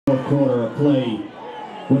quarter of play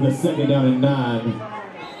with a 2nd down and 9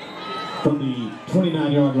 from the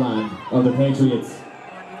 29-yard line of the Patriots.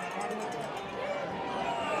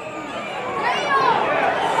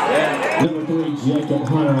 Number 3, Jacob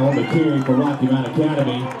Hunter on the carry for Rocky Mount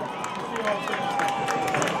Academy.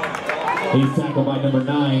 He's tackled by number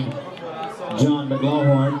 9, John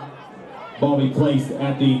McLaughlin. Ball be placed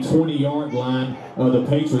at the 20-yard line of the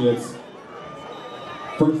Patriots.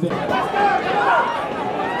 First down.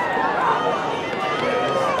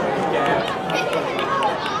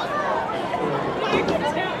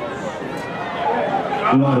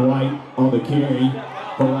 Rod White on the carry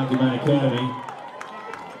for Rocky Mount Academy.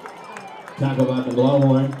 Tackled by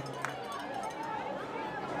McLaughlin.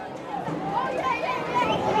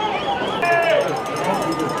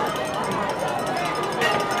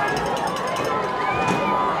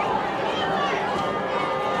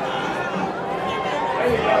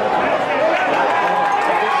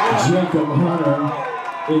 Jacob Hunter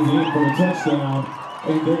is in for a touchdown,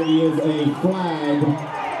 and there is a flag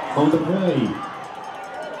on the play.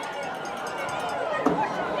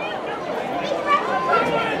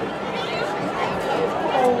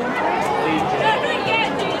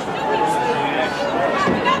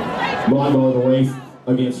 Blind ball of the race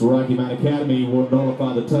against Rocky Mount Academy will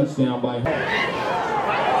nullify the touchdown by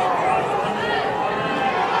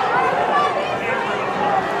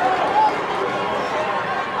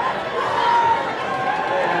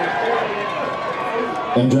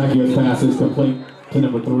and Dracula's pass is complete to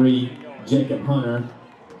number 3, Jacob Hunter.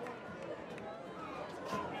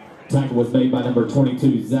 Tackle was made by number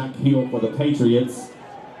 22, Zach Hill for the Patriots.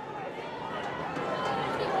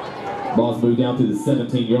 Ball's moved down to the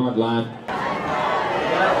 17-yard line.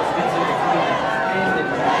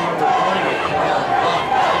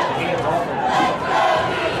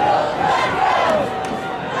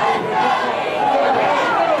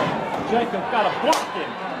 Jacob got a block in.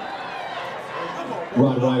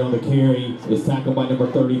 Rod White on the carry is tackled by number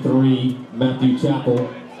 33, Matthew Chappell.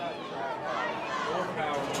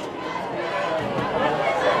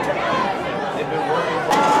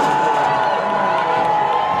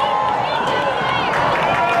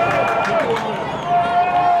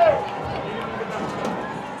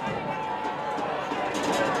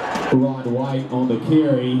 Rod White on the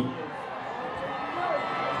carry.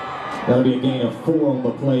 That'll be a gain of 4 on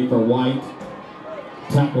the play for White.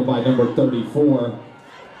 Tackled by number 34,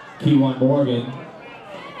 Keywan Morgan.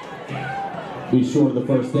 Be short of the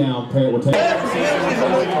first down. Parrott will take it.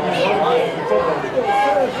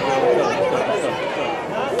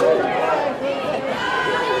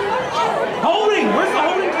 Holding! Where's the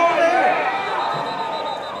holding call there?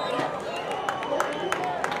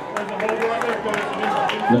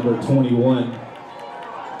 Number 21,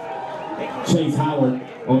 Chase Howard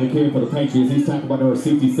on the carry for the Patriots. He's tackled by number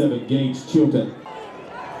 67, Gage Chilton.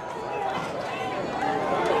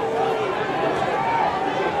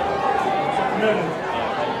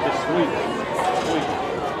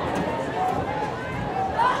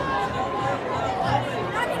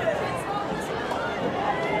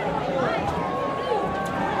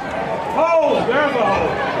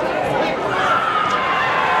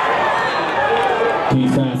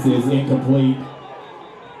 Key's pass is incomplete.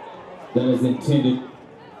 That is intended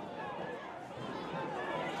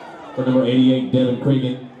for number 88, Devin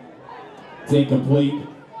Cregan. It's incomplete.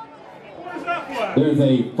 There's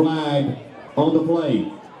a flag on the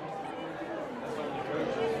play.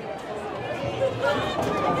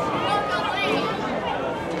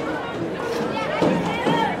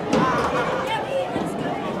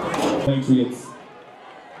 Patriots.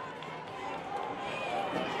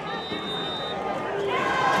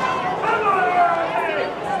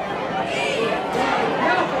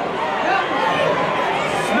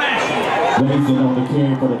 Mason on the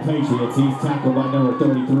carry for the Patriots. He's tackled by number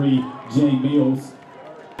 33, Jay Mills.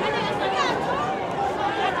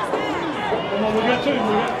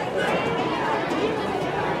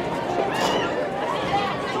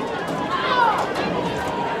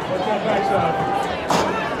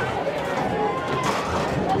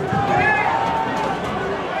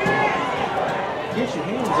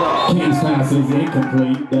 King's pass is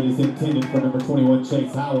incomplete. That is intended for number 21,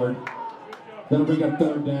 Chase Howard. That'll bring up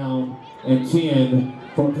 3rd down and 10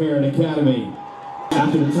 for Parrott Academy.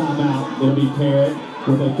 After the timeout, it'll be Parrott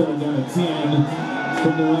with a 3rd down and 10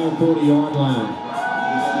 from their own 40-yard line.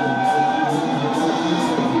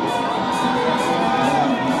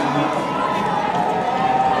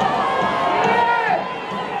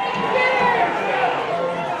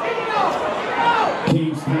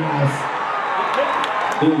 King's pass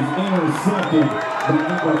is intercepted by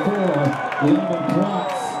number 4, Lemon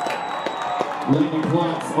Klotz. Landon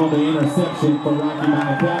Klotz on the interception for Rocky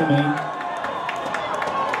Mountain Academy.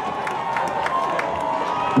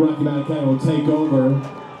 Rocky Mountain Academy will take over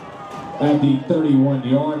at the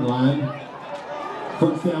 31-yard line.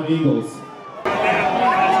 First down, Eagles.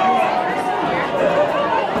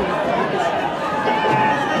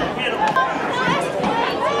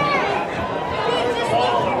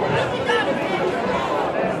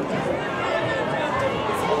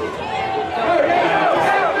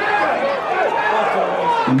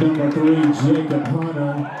 Number 3, Jacob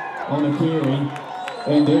Hunter on the carry.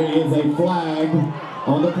 And there is a flag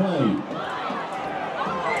on the play.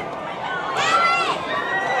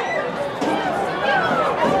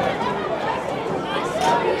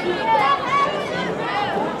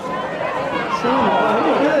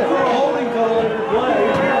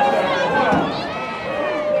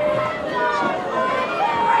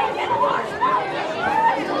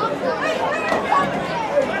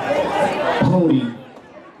 Holding.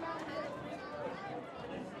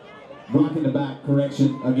 Blocking the back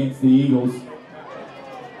correction against the Eagles.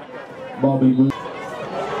 Ball be moved.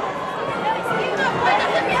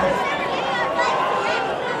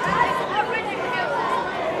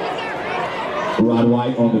 Rod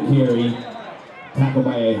White on the carry. Tackled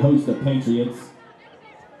by a host of Patriots.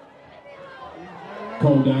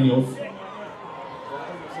 Cole Daniels.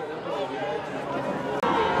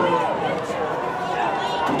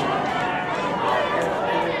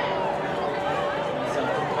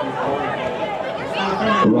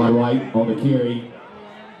 Rod White on the carry.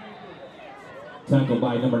 Tackled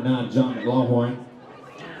by number 9, John McLaughlin.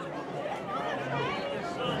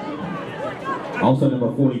 Also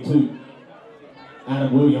number 42,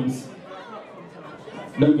 Adam Williams.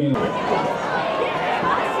 No gain.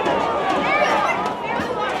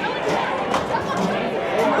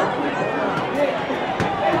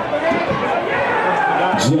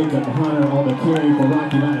 Jacob Hunter on the carry for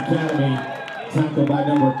Rocky Mountain Academy. Tackled by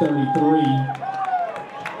number 33,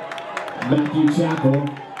 Matthew Chappell.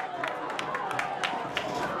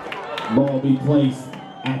 Ball be placed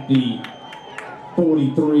at the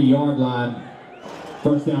 43-yard line.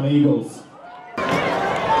 First down, Eagles.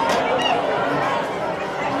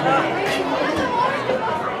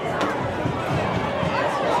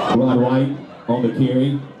 Rod White on the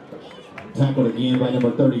carry. Tackled again by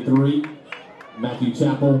number 33, Matthew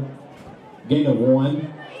Chappell. Gain of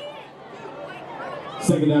 1.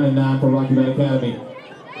 Second down and 9 for Rocky Mountain Academy.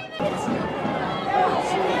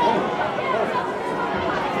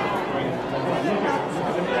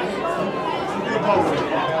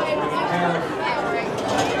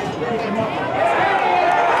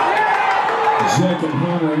 Jacob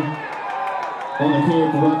Hunter on the carry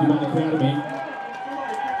for Rocky Mountain Academy.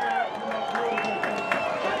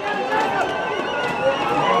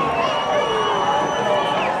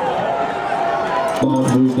 Ball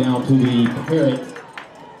moved down to the Parrott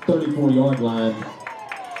 34-yard line.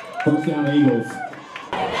 First down, Eagles.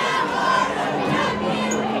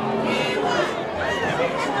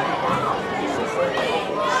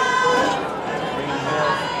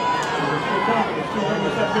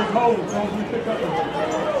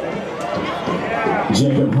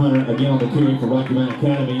 Jacob Hunter again on the carry for Rocky Mountain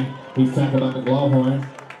Academy. He's tackled by McLaughlin.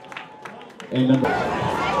 And number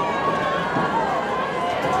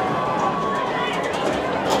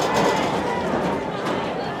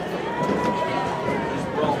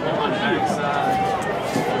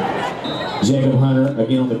Jacob Hunter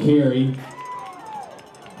again on the carry.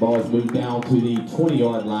 Ball is moved down to the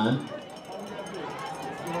 20-yard line.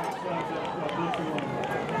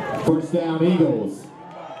 First down, Eagles.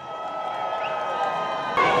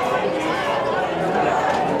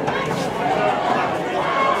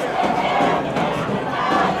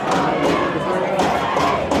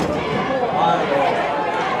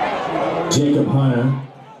 Jacob Hunter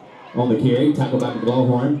on the carry, tackled by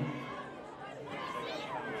McLaughlin.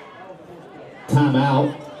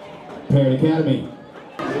 Timeout, Parrott Academy.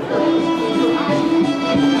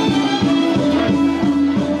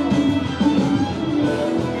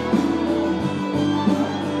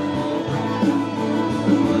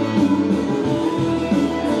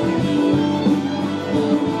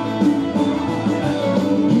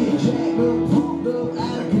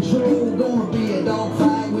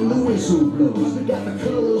 Blows. We got the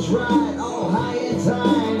colors right, all high and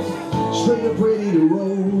tight, straight up ready to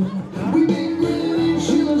roll. We've been grilling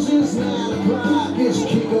chillers since 9 o'clock. It's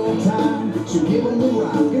kickoff time, so give them the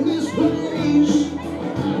rock. And this place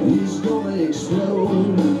is gonna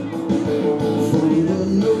explode. From the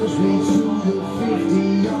nosebleed to the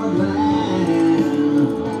 50-yard line,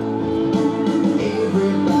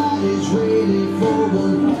 everybody's ready for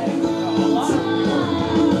one.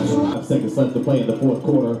 5 seconds left. to play in the fourth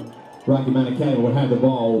quarter. Rocky Mount Academy will have the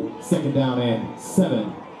ball, 2nd down and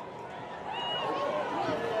 7.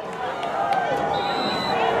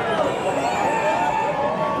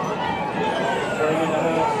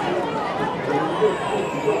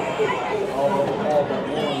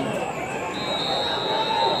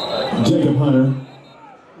 Jacob Hunter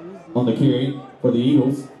on the carry for the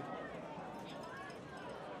Eagles.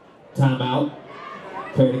 Timeout,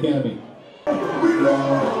 Parrott Academy. 2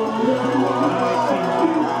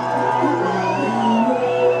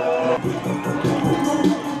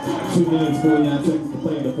 minutes, 49 seconds to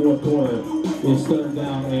play in the fourth quarter. It's 3rd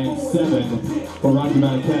down and 7 for Rocky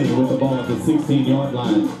Mount Academy with the ball at the 16-yard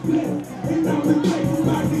line.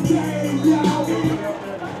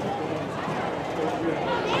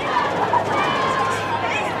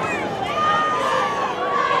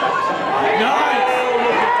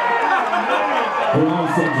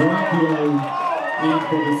 Dracula in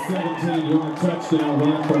for the 17-yard touchdown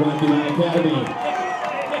run for Rocky Mount Academy.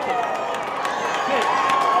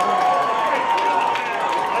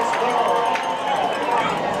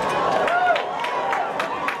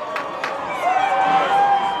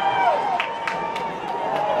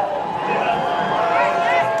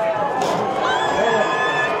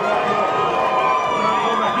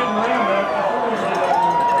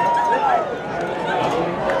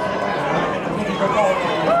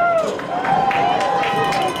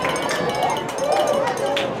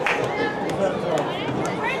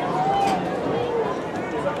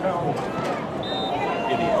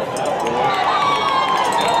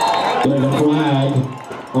 There's a flag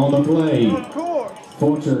on the play.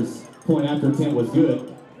 Forcher's point after attempt was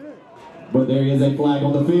good, but there is a flag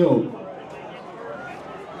on the field.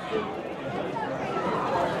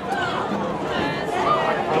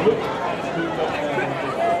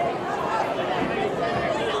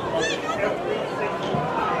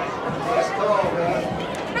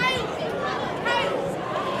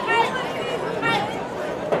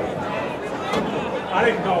 I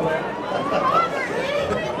didn't call that.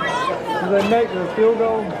 Did they make the field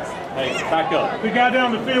goal? Hey, back up. The guy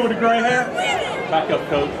down the field with the gray hair? Back up,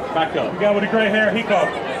 coach. Back up. The guy with the gray hair, he called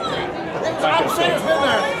it. Back up, coach.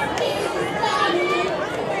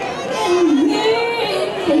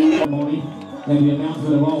 And the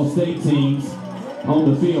announcement of all state teams on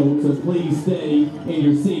the field, so please stay in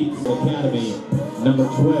your seats. Academy, number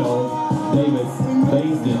 12, Davis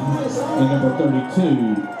Baisden, and number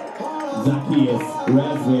 32, Zacchaeus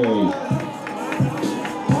Raspberry.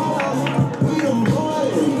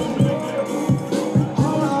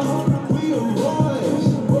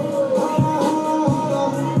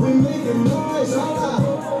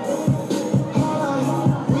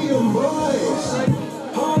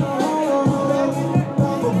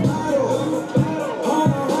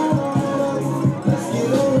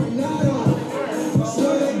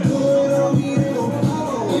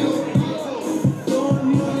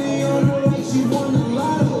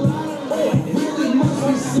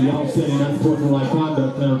 The offsetting unsportsmanlike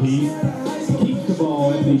conduct penalties keeps the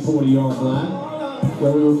ball at the 40-yard line,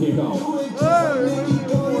 where we will kick off.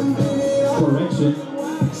 Correction.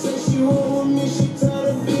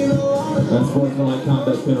 Unsportsmanlike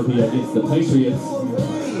conduct penalty against the Patriots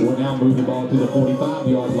will now move the ball to the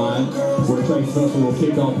 45-yard line, where Trace Russell will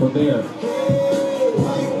kick off from there.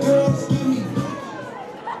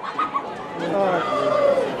 All right.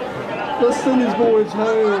 Let's send these boys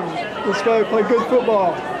home. Let's go play good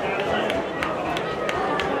football.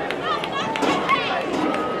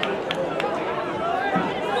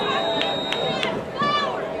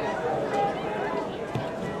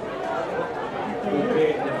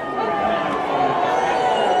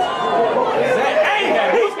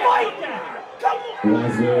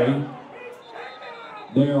 Raspberry.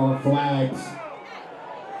 There are flags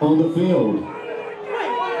on the field.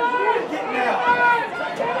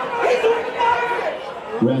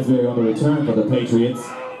 Raspberry on the return for the Patriots.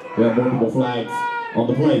 There are multiple flags on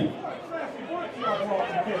the play.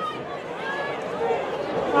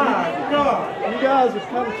 My God. You guys are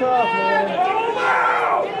kind of tough, man.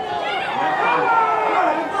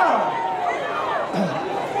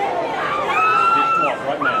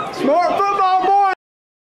 Smart football, boys!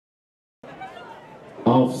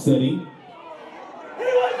 Offsetting. He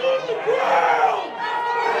was on the ground!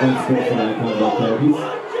 Unsportsmanlike conduct penalties.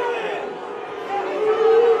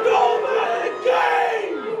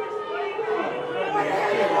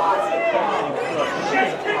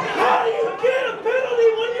 How do you get a penalty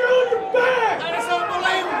when you're on your back? That's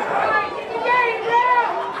unbelievable.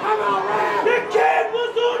 Come on, man. The kid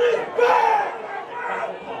was on his back.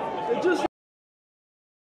 It just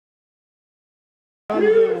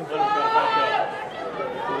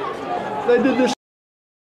they did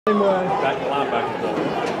Same way. Back to linebacker though.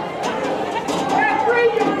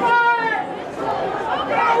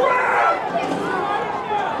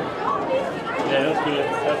 Yeah, that's good.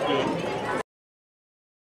 That's good.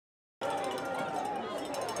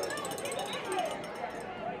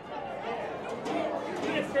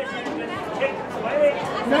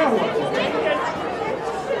 Now what?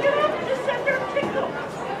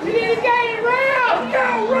 You need to get it round! Go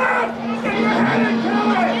round! Get your head into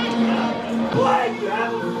it! Play, you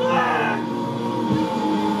have a flag!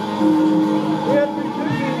 We have to be two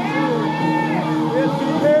teams here. We have to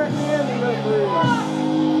be Parrott and the referee.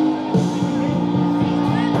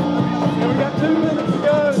 And we got 2 minutes to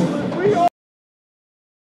go. We are.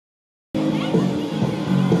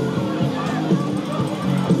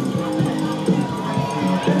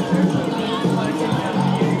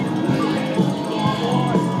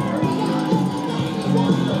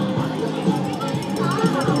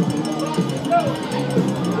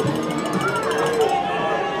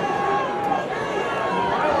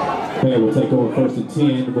 Okay, we'll take over 1st and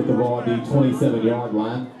 10 with the ball at the 27-yard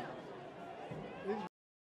line.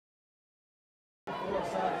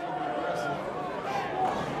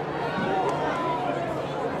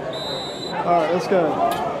 All right, let's go.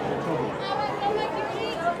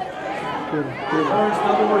 Good.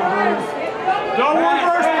 Don't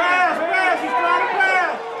reverse pass! Pass! He's trying to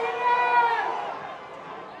pass!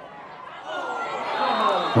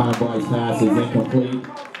 High Bryce pass is incomplete.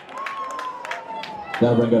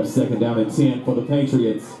 That'll bring up 2nd down and 10 for the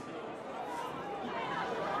Patriots.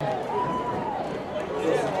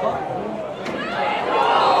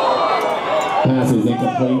 Pass is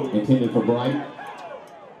incomplete, intended for Bright.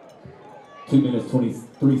 2 minutes,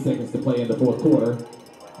 23 seconds to play in the 4th quarter.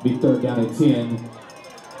 Be 3rd down and 10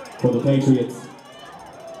 for the Patriots.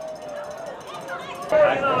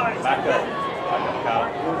 Back up. Back up, Kyle.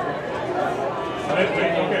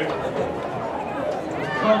 Okay.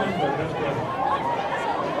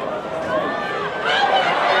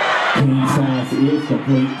 King's pass is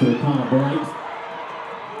complete to Connor Bright.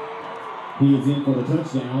 He is in for the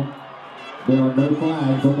touchdown. There are no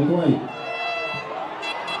flags on the play.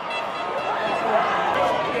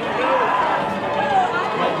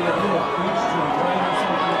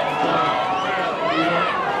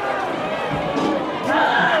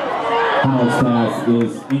 Howard's pass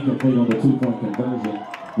is incomplete on the 2-point conversion.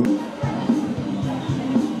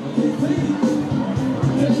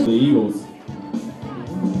 The Eagles.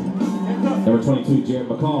 Number 22, Jared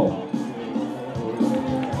McCall.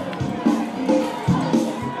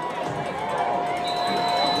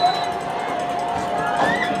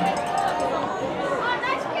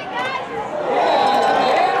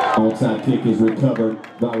 Onside kick is recovered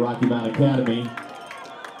by Rocky Mount Academy.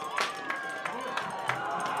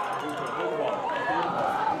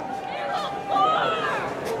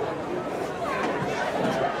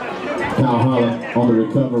 Kyle Holland on the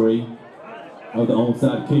recovery of the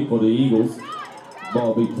onside kick for the Eagles.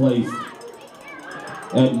 Ball be placed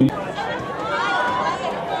at mid.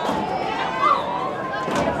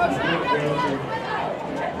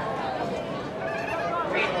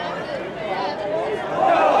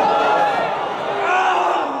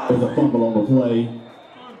 There's a fumble on the play.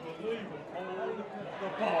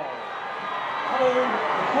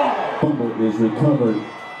 Fumble is recovered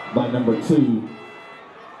by number 2,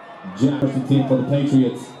 Jefferson 10 for the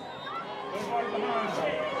Patriots.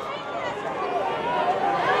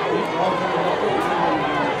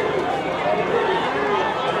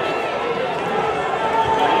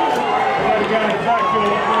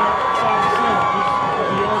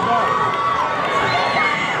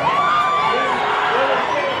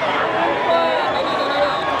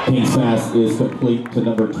 King's pass is complete to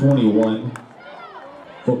number 21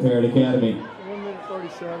 for Parrott Academy. 1 minute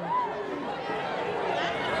 37.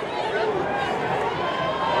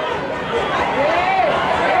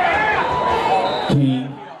 King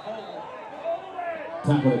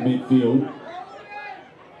tackled at midfield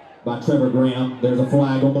by Trevor Graham. There's a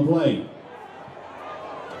flag on the play.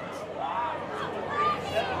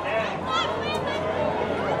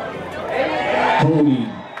 Holding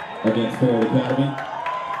against Parrott Academy.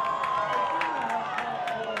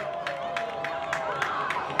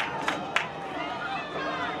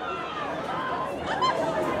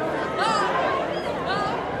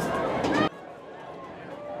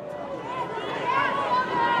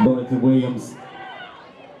 Burlington Williams.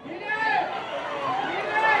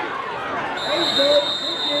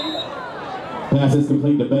 Pass is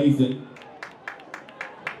complete to Basin.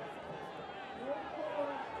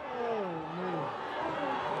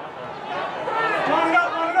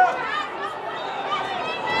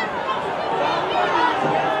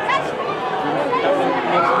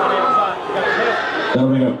 That'll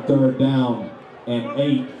bring up 3rd down and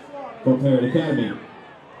 8 for Parrott Academy.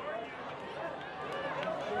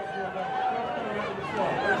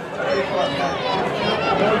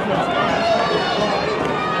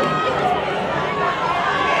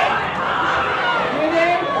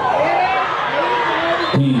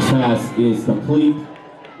 King's pass is complete.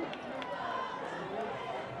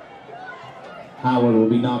 Howard will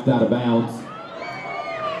be knocked out of bounds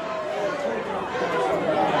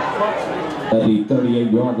at the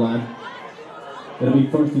 38-yard line. It'll be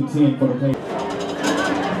 1st and 10 for the Patriots.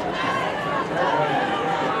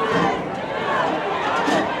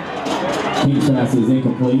 King's pass is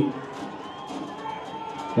incomplete.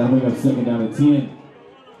 That'll bring up 2nd down and 10.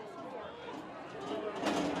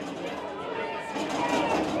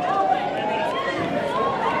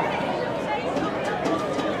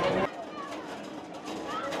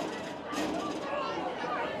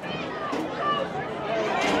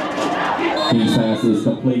 King's pass is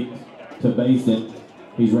complete to Basin.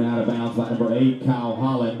 He's run out of bounds by number 8, Kyle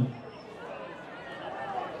Holland.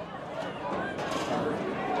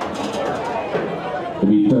 It'll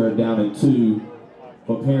be 3rd down and 2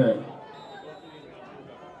 for Parrott.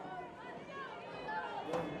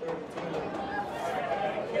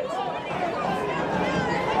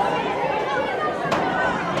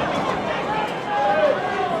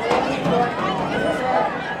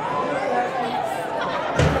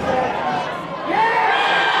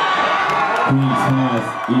 King's pass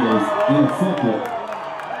is intercepted.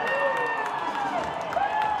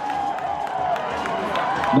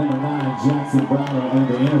 Number 9, Jackson Browner on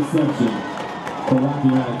the interception for Rocky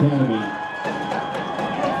Mountain Academy.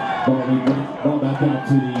 Ball will be brought back out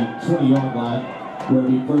to the 20-yard line, where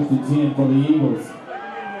it'll be 1st and 10 for the Eagles.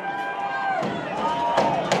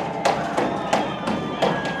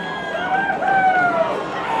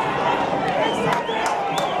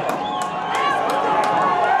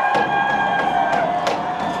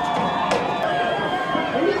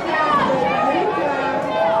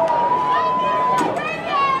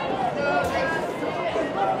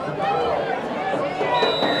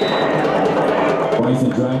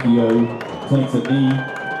 Dracchio takes a knee.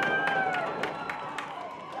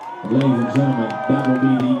 Ladies and gentlemen, that will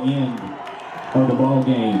be the end of the ball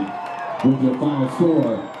game. With your final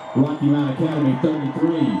score, Rocky Mountain Academy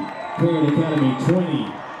 33, Parrott Academy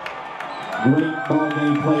 20. Great ball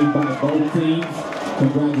game played by both teams.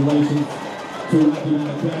 Congratulations to Rocky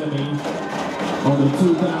Mountain Academy on the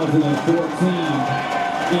 2014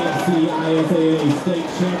 NCISAA State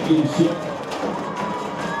Championship.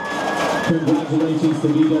 Congratulations to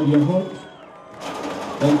BW Hope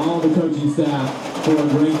and all the coaching staff for a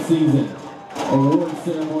great season. Award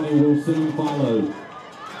ceremony will soon follow.